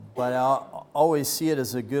but I always see it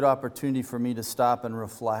as a good opportunity for me to stop and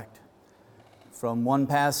reflect. From one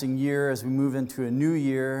passing year as we move into a new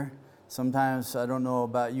year, sometimes, I don't know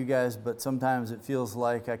about you guys, but sometimes it feels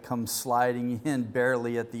like I come sliding in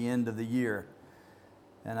barely at the end of the year.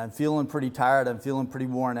 And I'm feeling pretty tired, I'm feeling pretty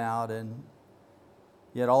worn out, and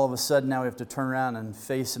yet all of a sudden now we have to turn around and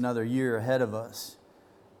face another year ahead of us.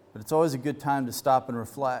 But it's always a good time to stop and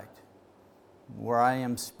reflect. Where I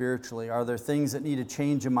am spiritually, are there things that need to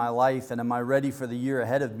change in my life, and am I ready for the year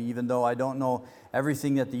ahead of me? Even though I don't know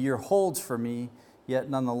everything that the year holds for me, yet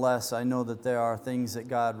nonetheless I know that there are things that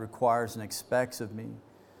God requires and expects of me.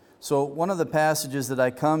 So one of the passages that I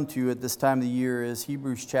come to at this time of the year is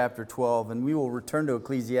Hebrews chapter 12, and we will return to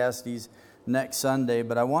Ecclesiastes next Sunday,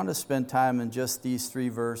 but I want to spend time in just these 3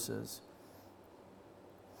 verses.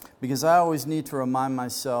 Because I always need to remind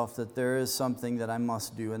myself that there is something that I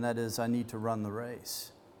must do, and that is I need to run the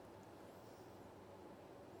race.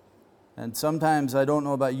 And sometimes, I don't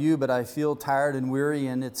know about you, but I feel tired and weary,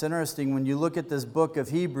 and it's interesting when you look at this book of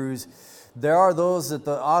Hebrews, there are those that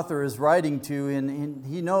the author is writing to, and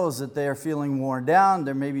he knows that they are feeling worn down.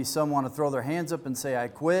 There may be some want to throw their hands up and say, I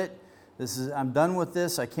quit. I'm done with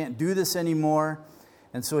this. I can't do this anymore.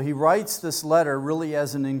 And so he writes this letter really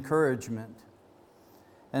as an encouragement.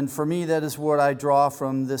 And for me, that is what I draw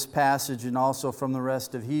from this passage and also from the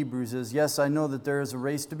rest of Hebrews is, yes, I know that there is a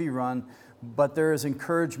race to be run, but there is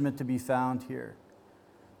encouragement to be found here.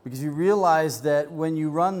 Because you realize that when you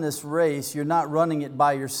run this race, you're not running it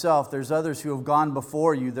by yourself. There's others who have gone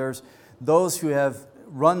before you. There's those who have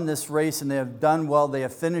run this race and they have done well, they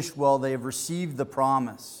have finished well, they have received the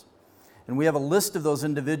promise. And we have a list of those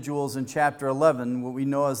individuals in chapter 11, what we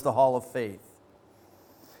know as the Hall of Faith.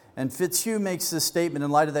 And Fitzhugh makes this statement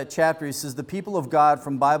in light of that chapter. He says, the people of God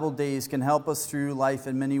from Bible days can help us through life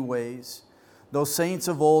in many ways. Those saints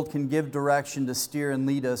of old can give direction to steer and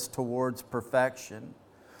lead us towards perfection.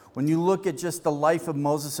 When you look at just the life of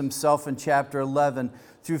Moses himself in chapter 11,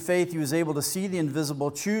 through faith he was able to see the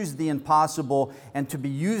invisible, choose the impossible, and to be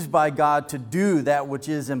used by God to do that which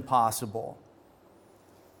is impossible.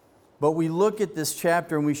 But we look at this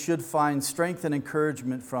chapter and we should find strength and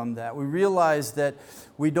encouragement from that. We realize that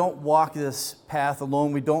we don't walk this path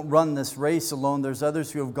alone. We don't run this race alone. There's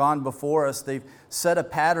others who have gone before us. They've set a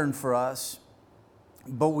pattern for us.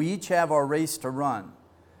 But we each have our race to run.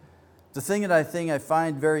 The thing that I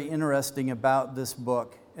find very interesting about this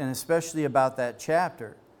book, and especially about that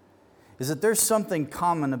chapter, is that there's something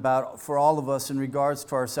common for all of us in regards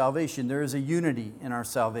to our salvation. There is a unity in our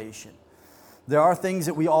salvation. There are things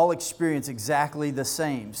that we all experience exactly the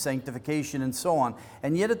same, sanctification and so on.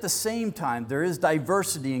 And yet at the same time, there is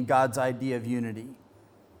diversity in God's idea of unity.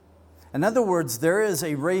 In other words, there is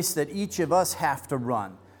a race that each of us have to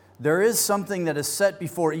run. There is something that is set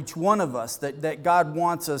before each one of us that God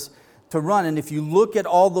wants us to run. And if you look at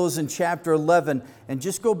all those in chapter 11, and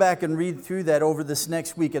just go back and read through that over this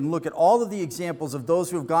next week and look at all of the examples of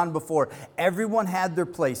those who have gone before, everyone had their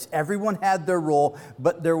place, everyone had their role,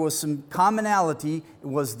 but there was some commonality, it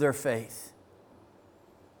was their faith.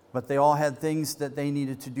 But they all had things that they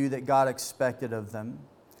needed to do that God expected of them.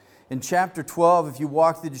 In chapter 12, if you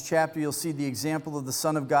walk through the chapter, you'll see the example of the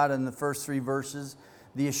Son of God in the first 3 verses,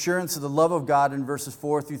 the assurance of the love of God in verses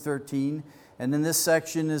 4 through 13, and in this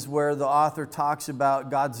section is where the author talks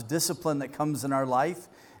about God's discipline that comes in our life,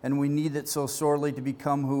 and we need it so sorely to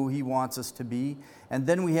become who He wants us to be. And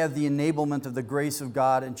then we have the enablement of the grace of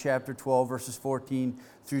God in chapter 12, verses 14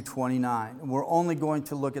 through 29. And we're only going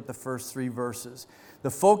to look at the first 3 verses.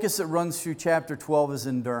 The focus that runs through chapter 12 is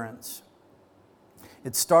endurance.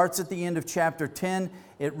 It starts at the end of chapter 10,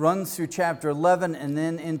 it runs through chapter 11, and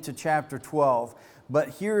then into chapter 12. But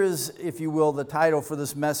here is, if you will, the title for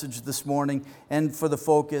this message this morning and for the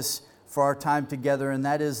focus for our time together, and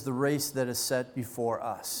that is the race that is set before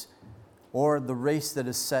us, or the race that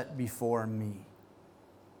is set before me.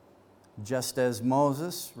 Just as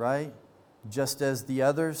Moses, right? Just as the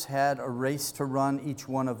others had a race to run, each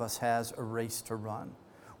one of us has a race to run.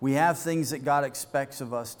 We have things that God expects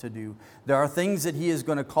of us to do. There are things that He is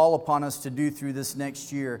going to call upon us to do through this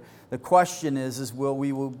next year. The question is will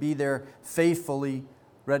we be there faithfully,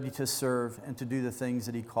 ready to serve and to do the things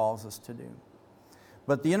that He calls us to do.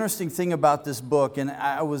 But the interesting thing about this book, and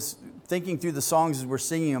I was thinking through the songs as we're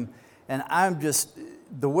singing them, and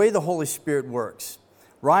the way the Holy Spirit works.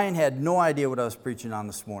 Ryan had no idea what I was preaching on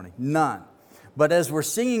this morning. None. But as we're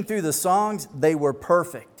singing through the songs, they were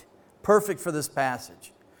perfect. Perfect for this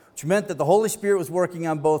passage. Which meant that the Holy Spirit was working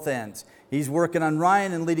on both ends. He's working on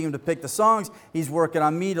Ryan and leading him to pick the songs. He's working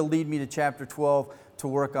on me to lead me to chapter 12 to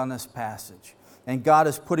work on this passage. And God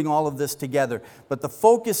is putting all of this together. But the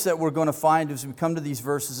focus that we're going to find as we come to these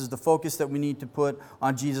verses is the focus that we need to put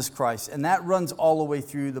on Jesus Christ. And that runs all the way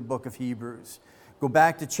through the book of Hebrews. Go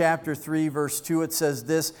back to chapter 3, verse 2. It says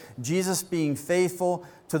this, Jesus being faithful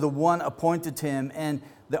to the one appointed to him. And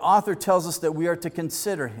the author tells us that we are to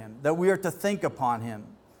consider him, that we are to think upon him.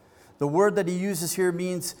 The word that he uses here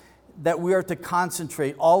means that we are to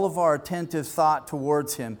concentrate all of our attentive thought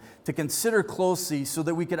towards him, to consider closely so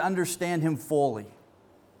that we can understand him fully.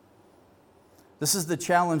 This is the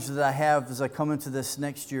challenge that I have as I come into this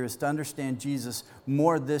next year, is to understand Jesus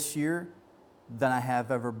more this year than I have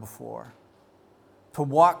ever before. To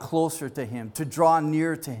walk closer to him, to draw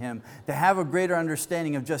near to him, to have a greater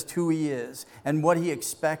understanding of just who he is and what he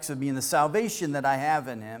expects of me and the salvation that I have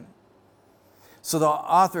in him. So the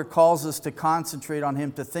author calls us to concentrate on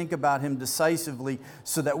him, to think about him decisively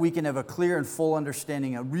so that we can have a clear and full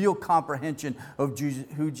understanding, a real comprehension of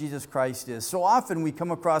who Jesus Christ is. So often we come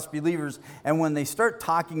across believers, and when they start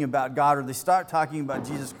talking about God or they start talking about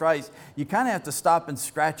Jesus Christ, you kind of have to stop and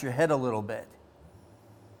scratch your head a little bit.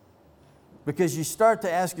 Because you start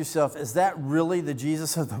to ask yourself, is that really the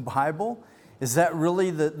Jesus of the Bible? Is that really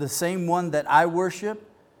the same one that I worship?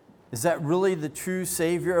 Is that really the true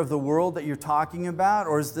Savior of the world that you're talking about?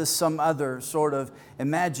 Or is this some other sort of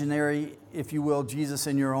imaginary, if you will, Jesus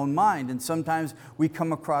in your own mind? And sometimes we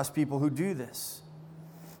come across people who do this.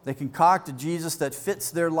 They concoct a Jesus that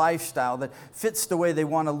fits their lifestyle, that fits the way they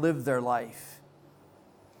want to live their life.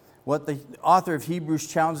 What the author of Hebrews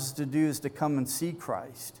challenges us to do is to come and see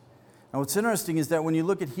Christ. Now what's interesting is that when you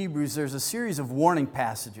look at Hebrews, there's a series of warning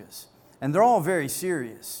passages. And they're all very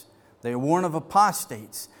serious. They warn of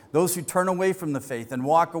apostates, those who turn away from the faith and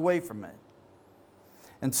walk away from it.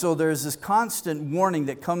 And so there's this constant warning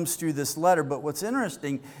that comes through this letter. But what's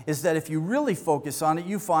interesting is that if you really focus on it,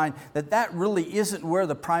 you find that that really isn't where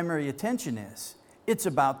the primary attention is. It's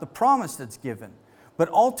about the promise that's given. But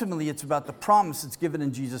ultimately, it's about the promise that's given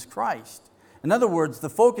in Jesus Christ. In other words, the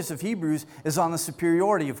focus of Hebrews is on the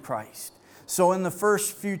superiority of Christ. So in the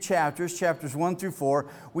first few chapters, chapters 1 through 4,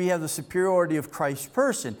 we have the superiority of Christ's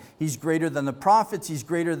person. He's greater than the prophets, he's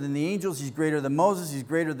greater than the angels, he's greater than Moses, he's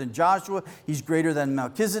greater than Joshua, he's greater than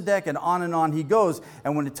Melchizedek, and on he goes.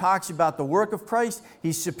 And when it talks about the work of Christ,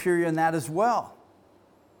 he's superior in that as well.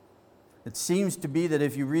 It seems to be that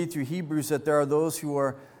if you read through Hebrews that there are those who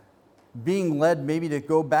are being led maybe to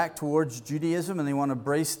go back towards Judaism and they want to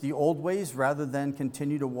embrace the old ways rather than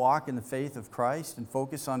continue to walk in the faith of Christ and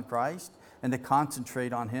focus on Christ and to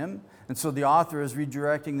concentrate on him. And so the author is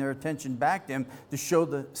redirecting their attention back to him to show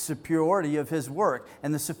the superiority of his work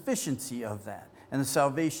and the sufficiency of that and the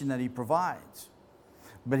salvation that he provides.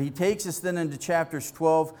 But he takes us then into chapter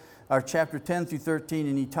 10 through 13,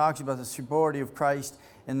 and he talks about the superiority of Christ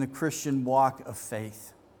and the Christian walk of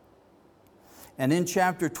faith. And in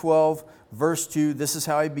chapter 12, verse 2, this is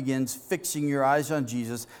how he begins, fixing your eyes on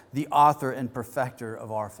Jesus, the author and perfecter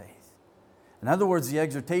of our faith. In other words, the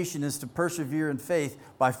exhortation is to persevere in faith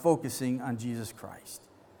by focusing on Jesus Christ.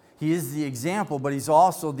 He is the example, but he's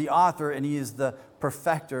also the author, and he is the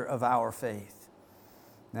perfecter of our faith.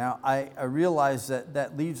 Now, I realize that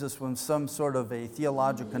that leaves us with some sort of a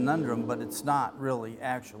theological conundrum, but it's not really,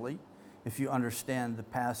 actually, if you understand the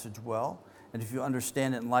passage well, and if you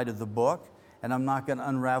understand it in light of the book. And I'm not going to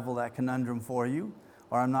unravel that conundrum for you,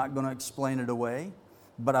 or I'm not going to explain it away,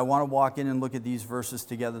 but I want to walk in and look at these verses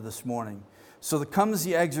together this morning. So there comes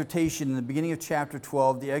the exhortation in the beginning of chapter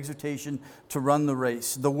 12, the exhortation to run the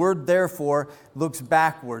race. The word therefore looks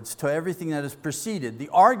backwards to everything that has preceded. The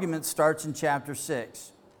argument starts in chapter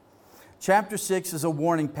 6. Chapter 6 is a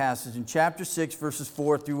warning passage in chapter 6, verses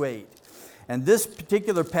 4 through 8. And this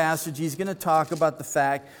particular passage, he's going to talk about the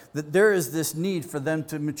fact that there is this need for them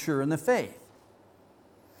to mature in the faith.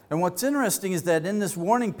 And what's interesting is that in this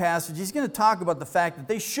warning passage, he's going to talk about the fact that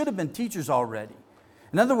they should have been teachers already.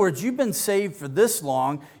 In other words, you've been saved for this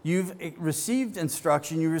long, you've received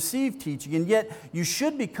instruction, you received teaching, and yet you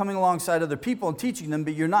should be coming alongside other people and teaching them,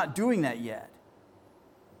 but you're not doing that yet.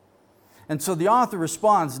 And so the author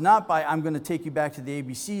responds not by, I'm going to take you back to the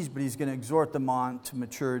ABCs, but he's going to exhort them on to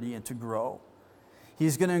maturity and to grow.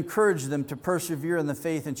 He's going to encourage them to persevere in the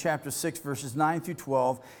faith in chapter 6, verses 9 through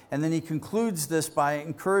 12. And then he concludes this by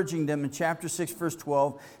encouraging them in chapter 6, verse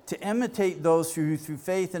 12, to imitate those who through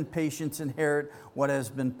faith and patience inherit what has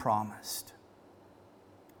been promised.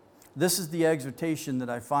 This is the exhortation that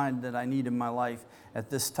I find that I need in my life at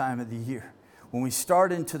this time of the year. When we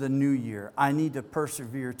start into the new year, I need to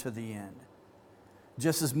persevere to the end.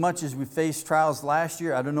 Just as much as we faced trials last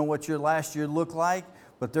year, I don't know what your last year looked like,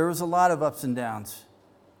 but there was a lot of ups and downs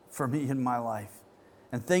for me in my life.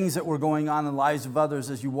 and things that were going on in the lives of others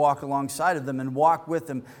as you walk alongside of them and walk with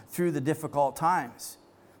them through the difficult times.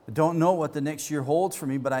 I don't know what the next year holds for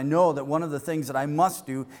me, but I know that one of the things that I must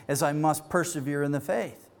do is I must persevere in the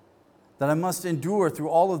faith, that I must endure through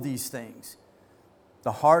all of these things,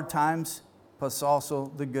 the hard times plus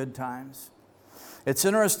also the good times. It's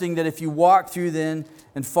interesting that if you walk through then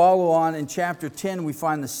and follow on in chapter 10, we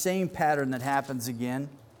find the same pattern that happens again.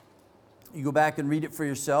 You go back and read it for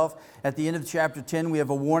yourself. At the end of chapter 10, we have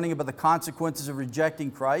a warning about the consequences of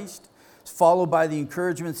rejecting Christ. It's followed by the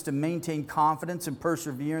encouragements to maintain confidence and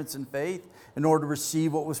perseverance in faith in order to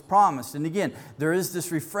receive what was promised. And again, there is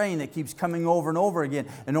this refrain that keeps coming over and over again.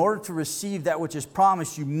 In order to receive that which is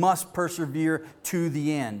promised, you must persevere to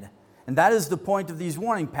the end. And that is the point of these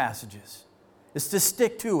warning passages, is to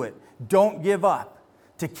stick to it. Don't give up.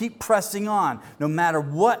 To keep pressing on, no matter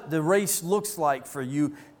what the race looks like for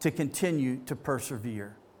you, to continue to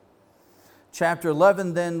persevere. Chapter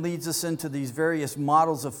 11 then leads us into these various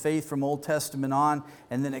models of faith from Old Testament on,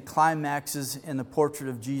 and then it climaxes in the portrait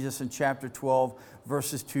of Jesus in chapter 12,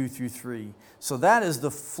 verses 2 through 3. So that is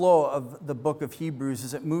the flow of the book of Hebrews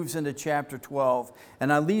as it moves into chapter 12.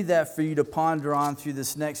 And I leave that for you to ponder on through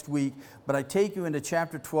this next week. But I take you into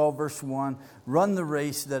chapter 12, verse 1, run the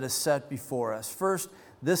race that is set before us. First,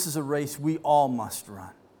 this is a race we all must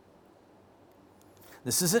run.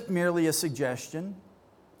 This isn't merely a suggestion.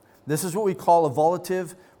 This is what we call a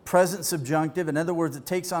volitive, present subjunctive. In other words, it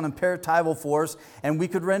takes on imperatival force, and we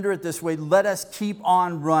could render it this way: let us keep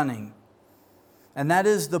on running. And that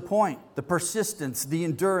is the point, the persistence, the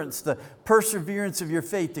endurance, the perseverance of your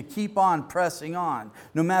faith, to keep on pressing on.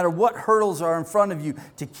 No matter what hurdles are in front of you,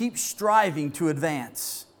 to keep striving to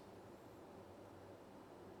advance.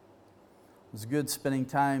 It was good spending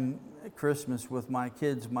time at Christmas with my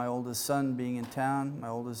kids, my oldest son being in town, my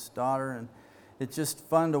oldest daughter, and it's just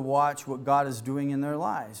fun to watch what God is doing in their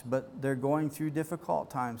lives, but they're going through difficult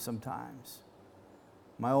times sometimes.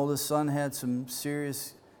 My oldest son had some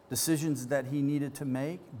serious decisions that he needed to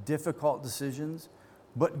make, difficult decisions,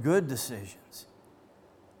 but good decisions.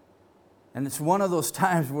 And it's one of those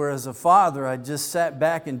times where as a father, I just sat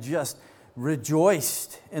back and just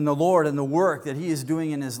rejoiced in the Lord and the work that He is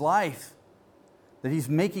doing in his life, that he's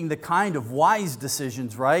making the kind of wise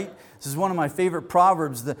decisions, right? This is one of my favorite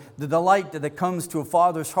proverbs, the delight that comes to a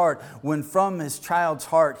father's heart when from his child's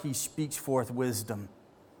heart he speaks forth wisdom.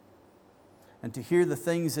 And to hear the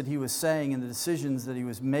things that he was saying and the decisions that he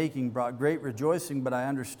was making brought great rejoicing, but I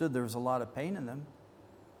understood there was a lot of pain in them.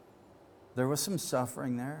 There was some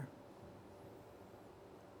suffering there.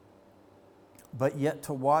 But yet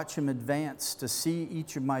to watch him advance, to see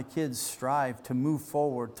each of my kids strive, to move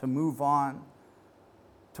forward, to move on,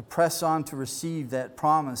 to press on to receive that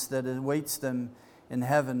promise that awaits them in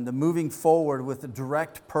heaven, the moving forward with a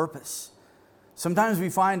direct purpose. Sometimes we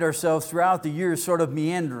find ourselves throughout the years sort of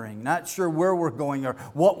meandering, not sure where we're going or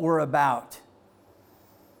what we're about.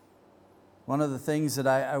 One of the things that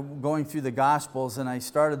I'm going through the Gospels, and I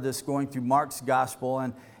started this going through Mark's Gospel,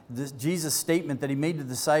 and this Jesus' statement that He made to the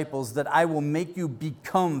disciples, that I will make you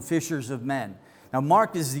become fishers of men. Now,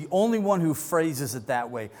 Mark is the only one who phrases it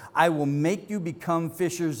that way. I will make you become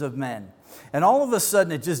fishers of men. And all of a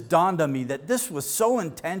sudden, it just dawned on me that this was so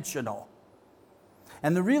intentional.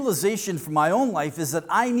 And the realization for my own life is that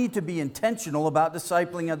I need to be intentional about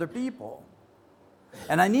discipling other people.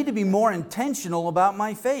 And I need to be more intentional about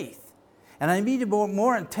my faith. And I need to be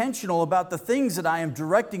more intentional about the things that I am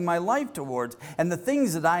directing my life towards and the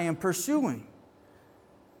things that I am pursuing.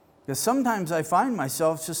 Because sometimes I find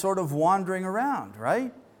myself just sort of wandering around,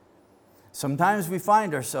 right? Sometimes we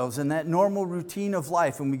find ourselves in that normal routine of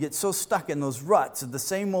life and we get so stuck in those ruts of the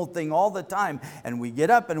same old thing all the time, and we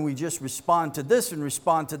get up and we just respond to this and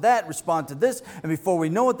respond to that, respond to this, and before we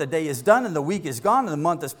know it, the day is done and the week is gone and the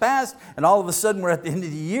month has passed, and all of a sudden we're at the end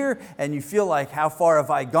of the year and you feel like, how far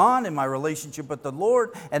have I gone in my relationship with the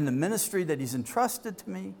Lord and the ministry that He's entrusted to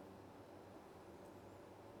me?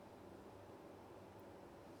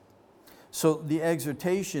 So the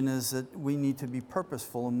exhortation is that we need to be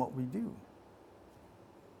purposeful in what we do.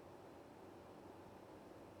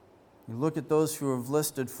 You look at those who have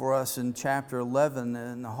listed for us in chapter 11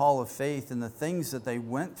 in the Hall of Faith and the things that they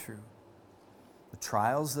went through, the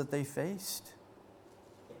trials that they faced.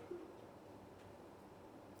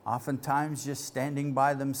 Oftentimes just standing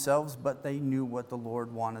by themselves, but they knew what the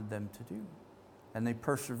Lord wanted them to do, and they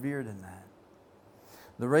persevered in that.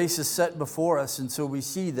 The race is set before us, and so we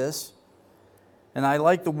see this. And I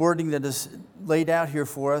like the wording that is laid out here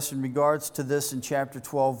for us in regards to this in chapter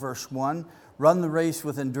 12, verse 1. Run the race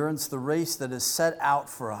with endurance, the race that is set out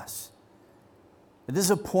for us. It is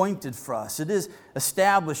appointed for us. It is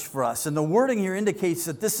established for us. And the wording here indicates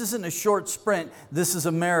that this isn't a short sprint. This is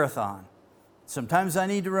a marathon. Sometimes I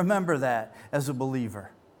need to remember that as a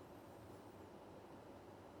believer.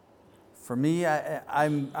 For me,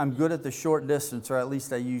 I'm good at the short distance, or at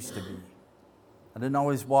least I used to be. I didn't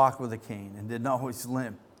always walk with a cane and didn't always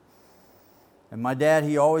limp. And my dad,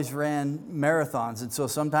 he always ran marathons, and so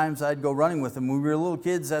sometimes I'd go running with him. When we were little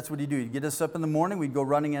kids, that's what he'd do. He'd get us up in the morning, we'd go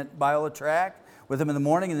running at Biola Track with him in the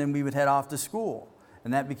morning, and then we would head off to school.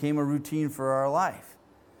 And that became a routine for our life.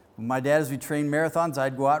 When my dad, as we trained marathons,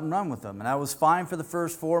 I'd go out and run with him. And I was fine for the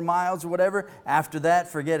first 4 miles or whatever. After that,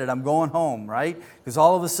 forget it, I'm going home, right? Because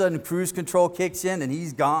all of a sudden, cruise control kicks in and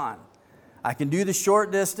he's gone. I can do the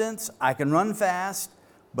short distance, I can run fast,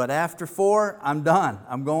 but after 4, I'm done.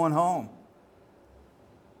 I'm going home.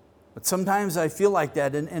 But sometimes I feel like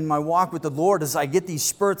that in my walk with the Lord as I get these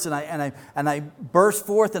spurts and I burst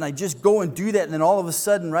forth and I just go and do that, and then all of a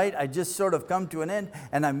sudden, right, I just sort of come to an end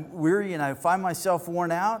and I'm weary and I find myself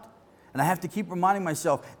worn out, and I have to keep reminding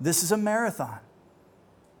myself, this is a marathon.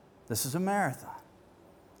 This is a marathon.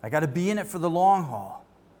 I got to be in it for the long haul.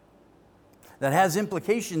 That has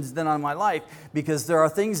implications then on my life, because there are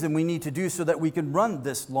things that we need to do so that we can run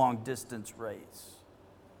this long distance race.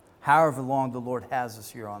 However long the Lord has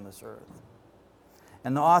us here on this earth.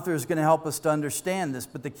 And the author is going to help us to understand this,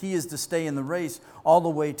 but the key is to stay in the race all the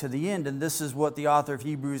way to the end. And this is what the author of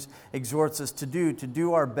Hebrews exhorts us to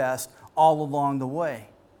do our best all along the way.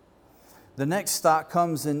 The next thought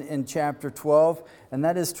comes in chapter 12, and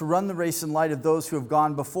that is to run the race in light of those who have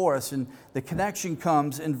gone before us. And the connection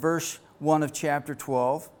comes in verse 1 of chapter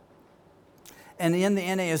 12. And in the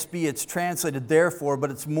NASB, it's translated therefore, but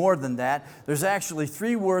it's more than that. There's actually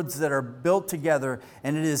 3 words that are built together,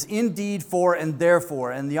 and it is indeed, for, and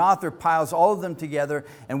therefore. And the author piles all of them together,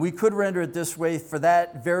 and we could render it this way: for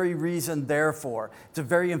that very reason, therefore. It's a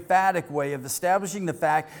very emphatic way of establishing the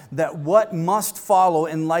fact that what must follow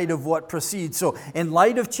in light of what precedes. So in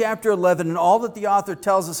light of chapter 11 and all that the author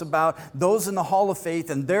tells us about those in the hall of faith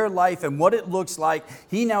and their life and what it looks like,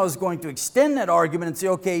 he now is going to extend that argument and say,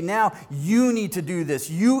 okay, now you need to do this.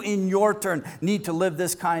 You, in your turn, need to live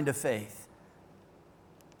this kind of faith.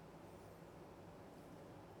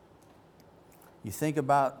 You think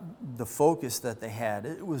about the focus that they had.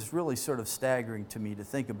 It was really sort of staggering to me to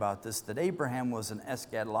think about this, that Abraham was an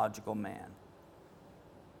eschatological man.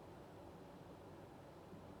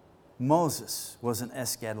 Moses was an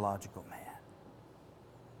eschatological man.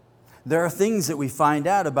 There are things that we find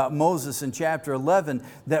out about Moses in chapter 11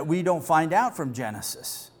 that we don't find out from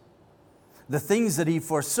Genesis. The things that he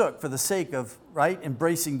forsook for the sake of, right,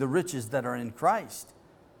 embracing the riches that are in Christ.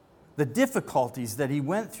 The difficulties that he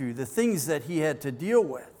went through, the things that he had to deal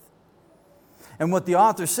with. And what the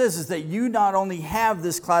author says is that you not only have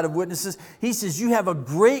this cloud of witnesses, he says you have a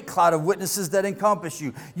great cloud of witnesses that encompass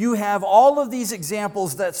you. You have all of these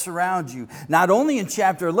examples that surround you, not only in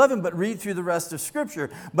chapter 11, but read through the rest of Scripture.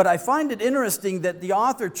 But I find it interesting that the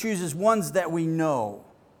author chooses ones that we know.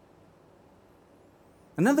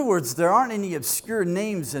 In other words, there aren't any obscure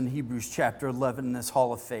names in Hebrews chapter 11 in this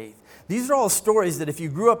hall of faith. These are all stories that if you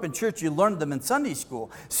grew up in church, you learned them in Sunday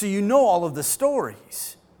school. So you know all of the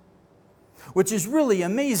stories. Which is really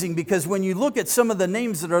amazing, because when you look at some of the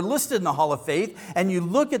names that are listed in the hall of faith and you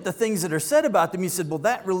look at the things that are said about them, you said, well,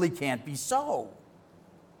 that really can't be so.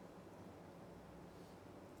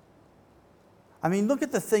 I mean, look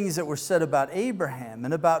at the things that were said about Abraham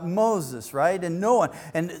and about Moses, right? And Noah.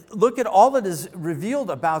 And look at all that is revealed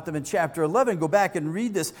about them in chapter 11. Go back and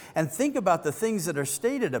read this and think about the things that are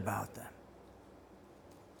stated about them.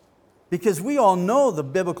 Because we all know the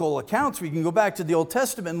biblical accounts. We can go back to the Old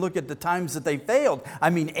Testament and look at the times that they failed. I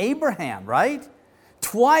mean, Abraham, right?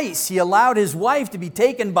 Twice he allowed his wife to be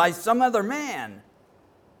taken by some other man.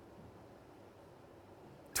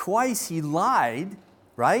 Twice he lied,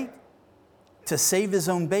 right? To save his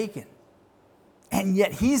own bacon. And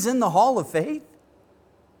yet he's in the hall of faith.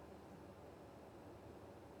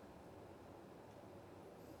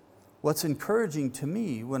 What's encouraging to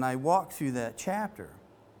me when I walk through that chapter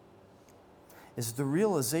is the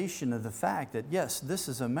realization of the fact that, yes, this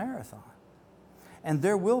is a marathon. And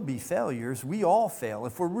there will be failures. We all fail.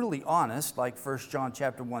 If we're really honest, like 1 John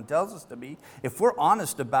chapter 1 tells us to be, if we're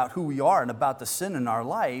honest about who we are and about the sin in our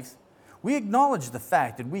life, we acknowledge the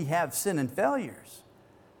fact that we have sin and failures.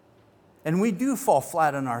 And we do fall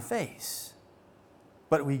flat on our face.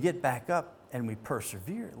 But we get back up and we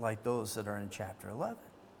persevere like those that are in chapter 11.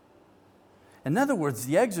 In other words,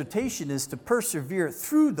 the exhortation is to persevere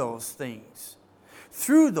through those things,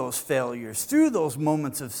 through those failures, through those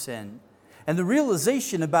moments of sin. And the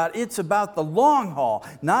realization about it's about the long haul,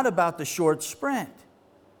 not about the short sprint.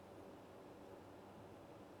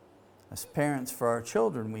 As parents for our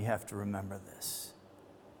children, we have to remember this.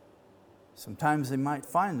 Sometimes they might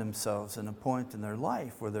find themselves in a point in their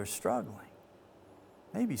life where they're struggling,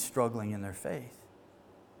 maybe struggling in their faith.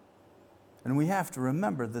 And we have to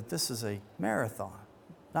remember that this is a marathon,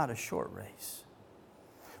 not a short race.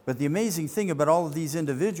 But the amazing thing about all of these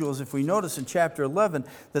individuals, if we notice in chapter 11,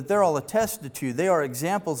 that they're all attested to. They are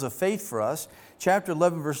examples of faith for us. Chapter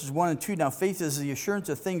 11, verses 1 and 2, now faith is the assurance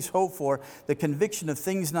of things hoped for, the conviction of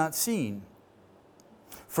things not seen.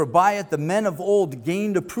 For by it the men of old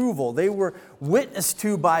gained approval. They were witnessed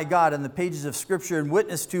to by God in the pages of Scripture, and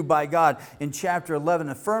witnessed to by God in chapter 11,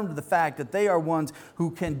 affirmed the fact that they are ones who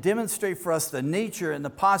can demonstrate for us the nature and the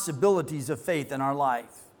possibilities of faith in our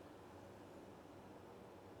life.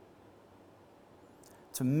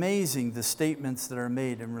 It's amazing the statements that are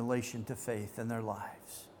made in relation to faith in their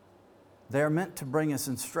lives. They are meant to bring us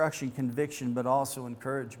instruction, conviction, but also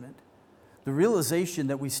encouragement. The realization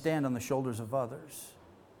that we stand on the shoulders of others.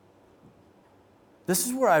 This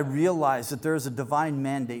is where I realize that there is a divine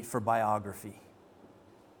mandate for biography.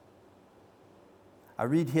 I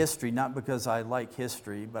read history not because I like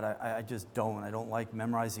history, but I just don't. I don't like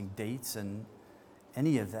memorizing dates and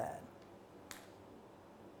any of that.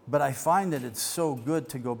 But I find that it's so good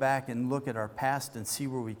to go back and look at our past and see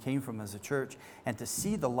where we came from as a church, and to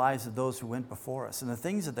see the lives of those who went before us and the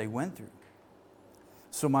things that they went through.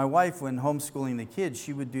 So my wife, when homeschooling the kids,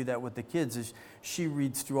 she would do that with the kids. As she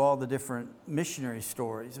reads through all the different missionary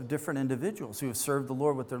stories of different individuals who have served the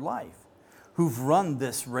Lord with their life, who've run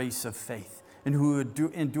this race of faith and who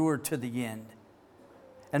endured to the end.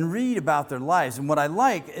 And read about their lives. And what I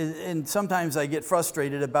like, and sometimes I get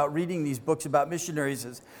frustrated about reading these books about missionaries,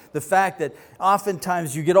 is the fact that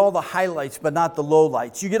oftentimes you get all the highlights but not the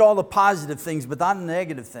lowlights. You get all the positive things but not the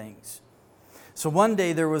negative things. So one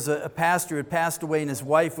day there was a pastor who had passed away, and his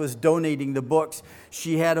wife was donating the books.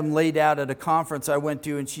 She had them laid out at a conference I went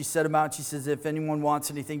to, and she set them out. She says, if anyone wants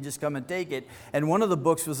anything, just come and take it. And one of the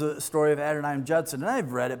books was a story of Adoniram Judson. And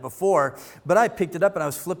I've read it before, but I picked it up and I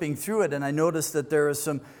was flipping through it, and I noticed that there was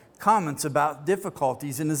some comments about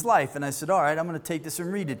difficulties in his life. And I said, all right, I'm going to take this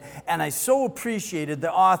and read it. And I so appreciated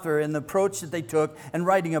the author and the approach that they took in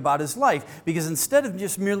writing about his life. Because instead of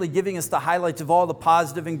just merely giving us the highlights of all the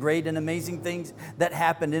positive and great and amazing things that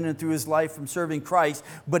happened in and through his life from serving Christ,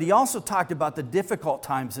 but he also talked about the difficult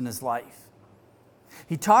times in his life.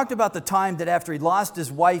 He talked about the time that after he lost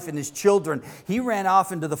his wife and his children, he ran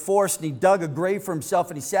off into the forest and he dug a grave for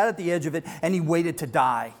himself, and he sat at the edge of it and he waited to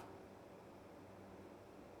die.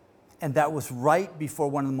 And that was right before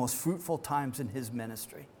one of the most fruitful times in his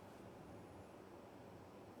ministry.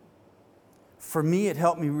 For me, it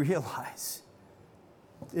helped me realize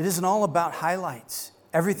it isn't all about highlights.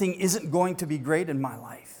 Everything isn't going to be great in my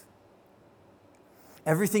life.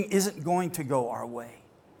 Everything isn't going to go our way.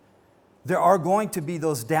 There are going to be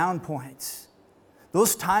those down points,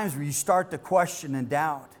 those times where you start to question and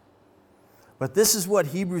doubt. But this is what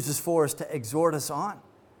Hebrews is for us, to exhort us on,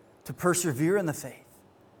 to persevere in the faith,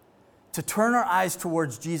 to turn our eyes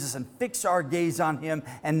towards Jesus and fix our gaze on Him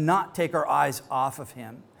and not take our eyes off of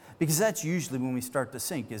Him. Because that's usually when we start to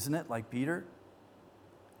sink, isn't it? Like Peter.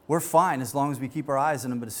 We're fine as long as we keep our eyes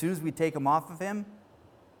on Him, but as soon as we take them off of Him.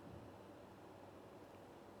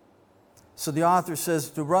 So the author says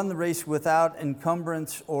to run the race without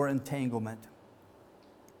encumbrance or entanglement.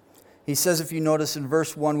 He says, if you notice in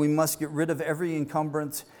verse 1, we must get rid of every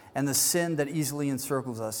encumbrance and the sin that easily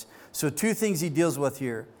encircles us. So two things he deals with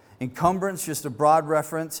here. Encumbrance, just a broad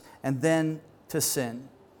reference, and then to sin.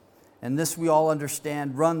 And this we all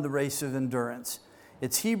understand, run the race of endurance.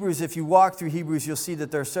 It's Hebrews. If you walk through Hebrews, you'll see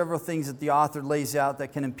that there are several things that the author lays out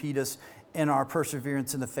that can impede us in our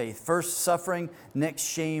perseverance in the faith. First, suffering, next,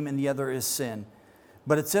 shame, and the other is sin.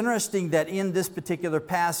 But it's interesting that in this particular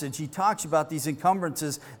passage, he talks about these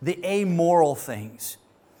encumbrances, the amoral things.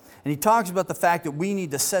 And he talks about the fact that we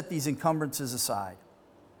need to set these encumbrances aside.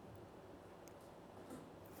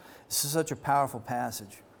 This is such a powerful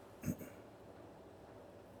passage.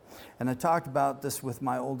 And I talked about this with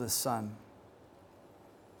my oldest son,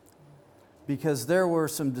 because there were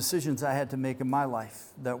some decisions I had to make in my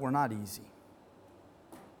life that were not easy.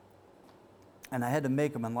 And I had to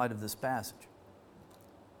make them in light of this passage.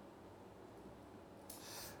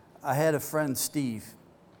 I had a friend, Steve,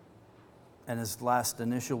 and his last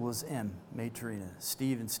initial was M, Matrina.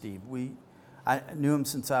 Steve and Steve. I knew him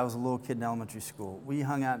since I was a little kid in elementary school. We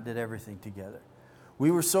hung out and did everything together.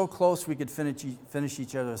 We were so close we could finish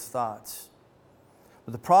each other's thoughts.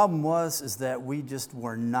 But the problem is that we just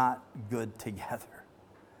were not good together.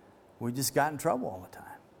 we just got in trouble all the time.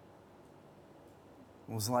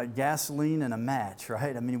 It was like gasoline and a match,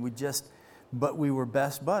 right? I mean, but we were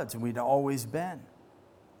best buds, and we'd always been.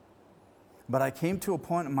 But I came to a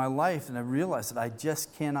point in my life and I realized that I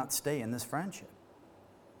just cannot stay in this friendship.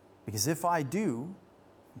 Because if I do,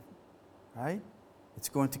 right, it's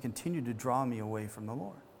going to continue to draw me away from the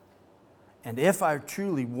Lord. And if I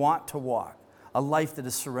truly want to walk a life that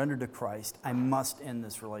is surrendered to Christ, I must end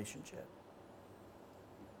this relationship.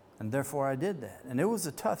 And therefore I did that. And it was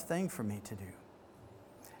a tough thing for me to do.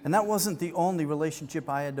 And that wasn't the only relationship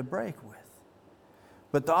I had to break with.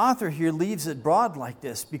 But the author here leaves it broad like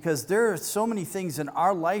this because there are so many things in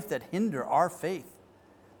our life that hinder our faith,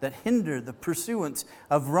 that hinder the pursuance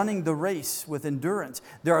of running the race with endurance.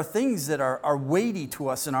 There are things that are weighty to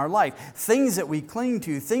us in our life, things that we cling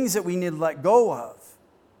to, things that we need to let go of.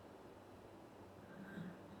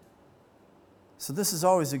 So this is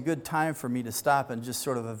always a good time for me to stop and just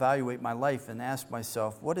sort of evaluate my life and ask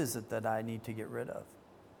myself, what is it that I need to get rid of?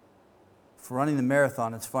 For running the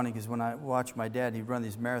marathon, it's funny because when I watched my dad, he'd run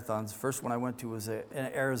these marathons. The first one I went to was in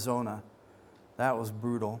Arizona. That was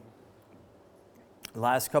brutal. The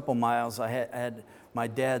last couple miles, I had my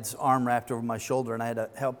dad's arm wrapped over my shoulder, and I had to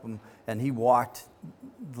help him. And he walked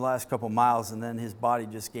the last couple miles, and then his body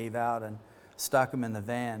just gave out and stuck him in the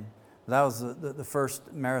van. That was the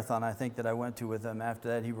first marathon, I think, that I went to with him. After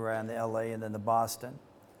that, he ran the LA and then the Boston.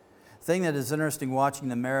 The thing that is interesting watching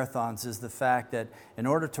the marathons is the fact that in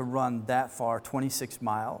order to run that far, 26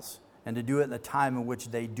 miles, and to do it in the time in which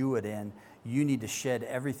they do it in, you need to shed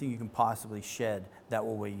everything you can possibly shed that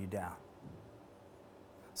will weigh you down.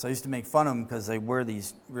 So I used to make fun of them because they wear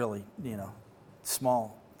these really,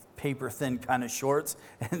 small, paper-thin kind of shorts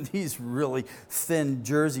and these really thin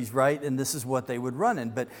jerseys, right? And this is what they would run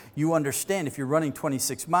in. But you understand if you're running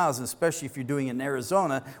 26 miles, and especially if you're doing it in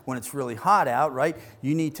Arizona when it's really hot out, right?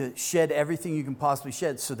 You need to shed everything you can possibly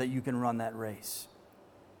shed so that you can run that race.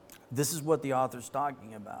 This is what the author's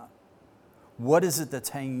talking about. What is it that's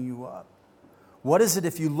hanging you up? What is it,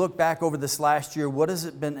 if you look back over this last year, what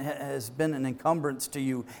has been an encumbrance to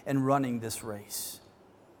you in running this race?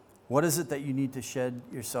 What is it that you need to shed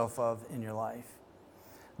yourself of in your life?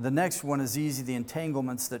 The next one is easy, the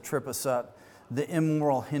entanglements that trip us up, the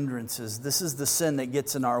immoral hindrances. This is the sin that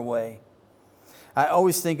gets in our way. I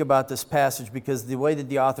always think about this passage because the way that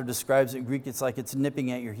the author describes it in Greek, it's like it's nipping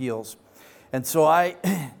at your heels. And so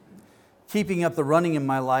keeping up the running in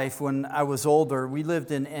my life, when I was older, we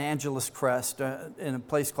lived in Angeles Crest in a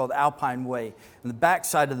place called Alpine Way, in the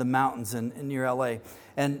backside of the mountains near LA.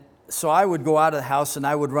 And so I would go out of the house and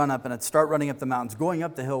I would run up and I'd start running up the mountains. Going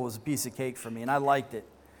up the hill was a piece of cake for me and I liked it.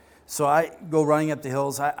 So I go running up the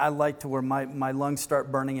hills. I like to where my lungs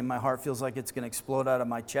start burning and my heart feels like it's going to explode out of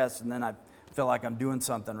my chest, and then I feel like I'm doing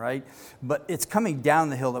something, right? But it's coming down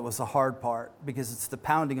the hill that was the hard part because it's the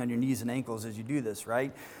pounding on your knees and ankles as you do this,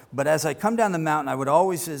 right? But as I come down the mountain, I would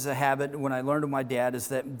always, as a habit, when I learned with my dad, is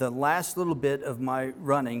that the last little bit of my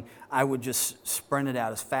running, I would just sprint it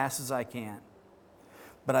out as fast as I can.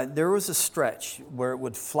 But there was a stretch where it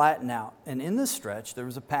would flatten out. And in this stretch, there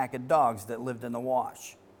was a pack of dogs that lived in the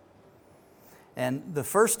wash. And the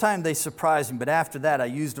first time they surprised me, but after that, I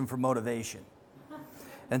used them for motivation.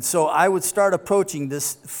 And so I would start approaching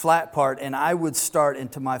this flat part, and I would start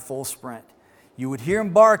into my full sprint. You would hear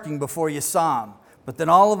them barking before you saw them. But then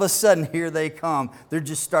all of a sudden, here they come. They're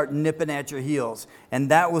just start nipping at your heels. And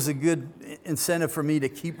that was a good incentive for me to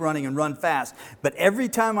keep running and run fast. But every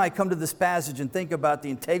time I come to this passage and think about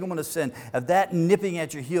the entanglement of sin, of that nipping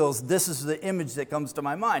at your heels, this is the image that comes to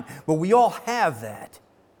my mind. But we all have that.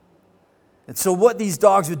 And so what these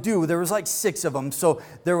dogs would do, there was like 6 of them. So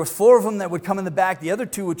there was 4 of them that would come in the back. The other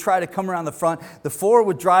 2 would try to come around the front. The 4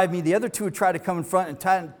 would drive me. The other 2 would try to come in front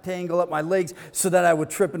and tangle up my legs so that I would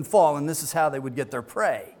trip and fall. And this is how they would get their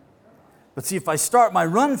prey. But see, if I start my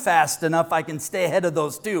run fast enough, I can stay ahead of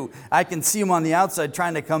those 2. I can see them on the outside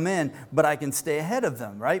trying to come in, but I can stay ahead of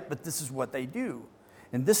them, right? But this is what they do.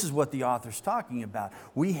 And this is what the author's talking about.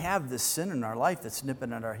 We have this sin in our life that's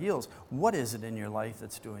nipping at our heels. What is it in your life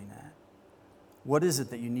that's doing that? What is it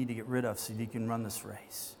that you need to get rid of so you can run this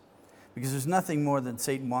race? Because there's nothing more than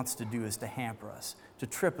Satan wants to do is to hamper us, to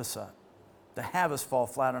trip us up, to have us fall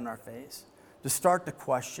flat on our face, to start to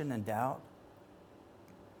question and doubt.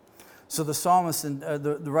 So the psalmist and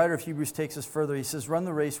the writer of Hebrews takes us further. He says, run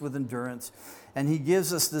the race with endurance. And he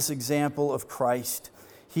gives us this example of Christ.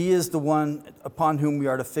 He is the one upon whom we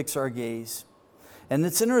are to fix our gaze. And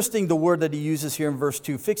it's interesting the word that he uses here in verse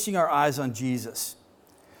 2, fixing our eyes on Jesus.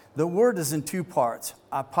 The word is in 2 parts,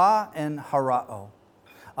 apa and harao.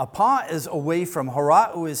 Apa is away from,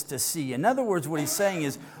 hara'u is to see. In other words, what he's saying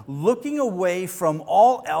is, looking away from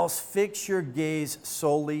all else, fix your gaze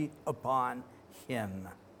solely upon him.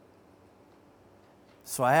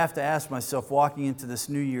 So I have to ask myself, walking into this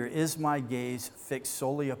new year, is my gaze fixed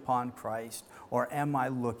solely upon Christ, or am I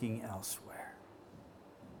looking elsewhere?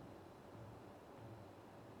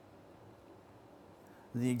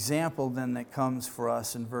 The example then that comes for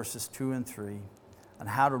us in verses 2 and 3 on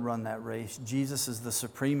how to run that race, Jesus is the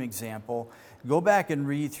supreme example. Go back and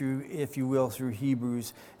read through, if you will, through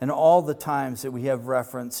Hebrews and all the times that we have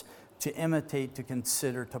reference to imitate, to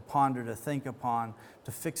consider, to ponder, to think upon,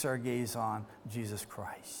 to fix our gaze on Jesus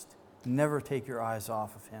Christ. Never take your eyes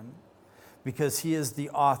off of him, because he is the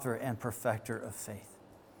author and perfecter of faith.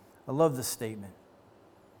 I love this statement.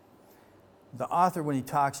 The author, when he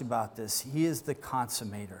talks about this, he is the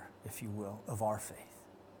consummator, if you will, of our faith.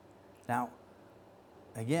 Now,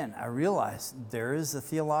 again, I realize there is a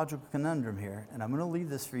theological conundrum here, and I'm going to leave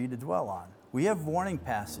this for you to dwell on. We have warning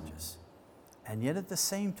passages, and yet at the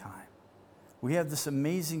same time, we have this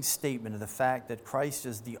amazing statement of the fact that Christ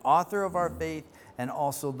is the author of our faith and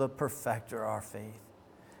also the perfecter of our faith.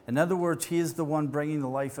 In other words, he is the one bringing the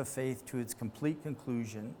life of faith to its complete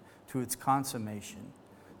conclusion, to its consummation.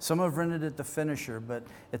 Some have rendered it the finisher, but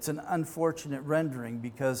it's an unfortunate rendering,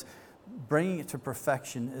 because bringing it to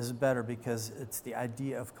perfection is better, because it's the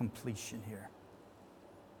idea of completion here.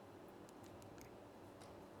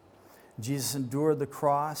 Jesus endured the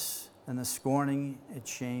cross and the scorning,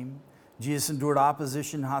 its shame. Jesus endured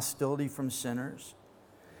opposition, hostility from sinners.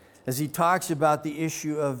 As he talks about the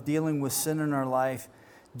issue of dealing with sin in our life,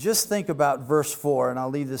 just think about verse 4, and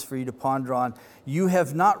I'll leave this for you to ponder on. You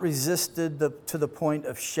have not resisted to the point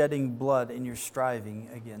of shedding blood in your striving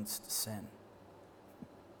against sin.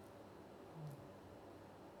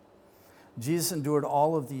 Jesus endured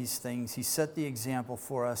all of these things. He set the example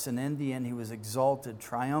for us, and in the end, he was exalted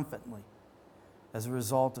triumphantly as a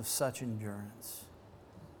result of such endurance.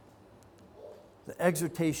 The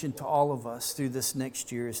exhortation to all of us through this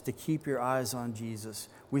next year is to keep your eyes on Jesus.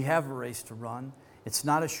 We have a race to run. It's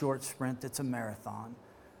not a short sprint, it's a marathon.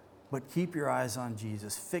 But keep your eyes on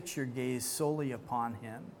Jesus. Fix your gaze solely upon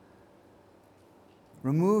him.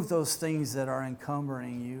 Remove those things that are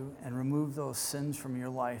encumbering you, and remove those sins from your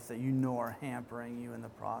life that you know are hampering you in the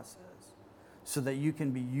process, so that you can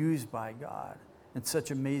be used by God in such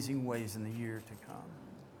amazing ways in the year to come.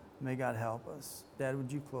 May God help us. Dad,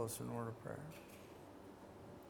 would you close in order of prayer?